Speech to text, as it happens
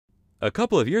A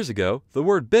couple of years ago, the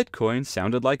word Bitcoin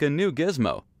sounded like a new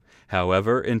gizmo.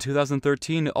 However, in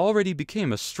 2013 it already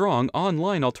became a strong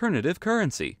online alternative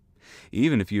currency.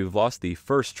 Even if you've lost the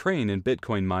first train in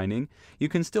Bitcoin mining, you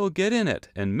can still get in it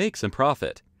and make some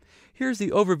profit. Here's the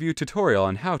overview tutorial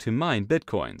on how to mine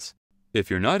Bitcoins.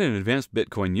 If you're not an advanced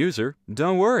Bitcoin user,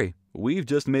 don't worry. We've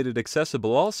just made it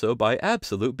accessible also by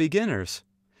absolute beginners.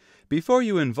 Before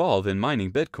you involve in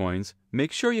mining Bitcoins,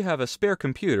 make sure you have a spare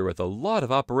computer with a lot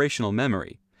of operational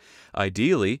memory.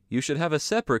 Ideally, you should have a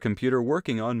separate computer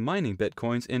working on mining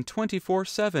Bitcoins in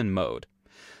 24/7 mode.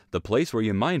 The place where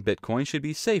you mine Bitcoin should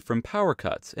be safe from power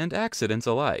cuts and accidents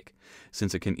alike,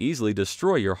 since it can easily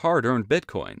destroy your hard-earned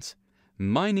Bitcoins.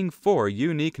 Mining 4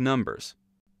 unique numbers.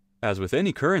 As with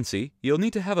any currency, you'll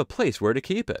need to have a place where to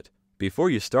keep it. Before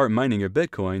you start mining your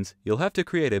Bitcoins, you'll have to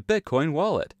create a Bitcoin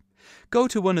wallet. Go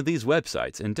to one of these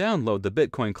websites and download the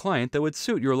Bitcoin client that would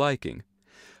suit your liking.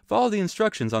 Follow the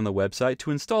instructions on the website to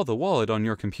install the wallet on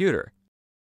your computer.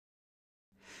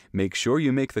 Make sure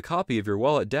you make the copy of your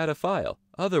wallet data file,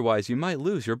 otherwise you might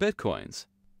lose your Bitcoins.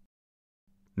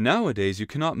 Nowadays, you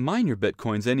cannot mine your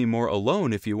Bitcoins anymore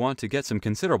alone if you want to get some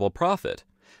considerable profit.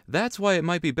 That's why it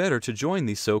might be better to join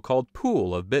the so-called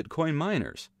pool of Bitcoin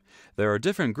miners. There are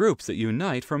different groups that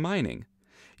unite for mining.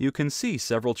 You can see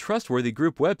several trustworthy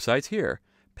group websites here.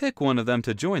 Pick one of them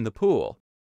to join the pool.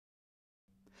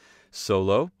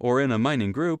 Solo, or in a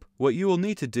mining group, what you will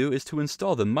need to do is to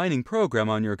install the mining program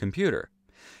on your computer.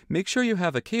 Make sure you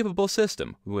have a capable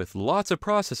system with lots of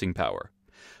processing power.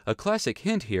 A classic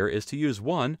hint here is to use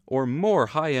one or more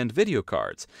high-end video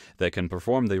cards that can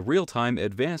perform the real-time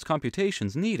advanced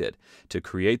computations needed to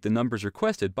create the numbers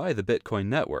requested by the Bitcoin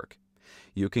network.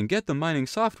 You can get the mining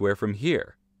software from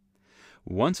here.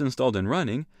 Once installed and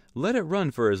running, let it run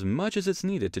for as much as it's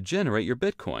needed to generate your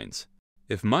Bitcoins.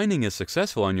 If mining is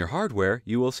successful on your hardware,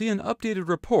 you will see an updated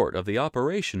report of the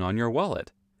operation on your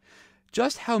wallet.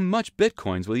 Just how much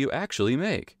Bitcoins will you actually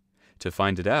make? To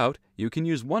find it out, you can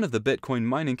use one of the Bitcoin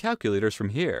mining calculators from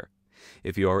here.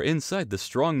 If you are inside the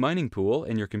strong mining pool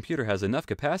and your computer has enough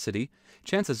capacity,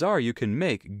 chances are you can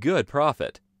make good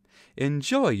profit.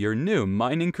 Enjoy your new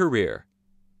mining career.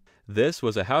 This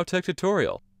was a HowTech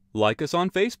tutorial. Like us on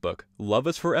Facebook, love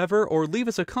us forever, or leave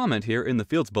us a comment here in the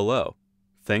fields below.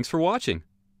 Thanks for watching.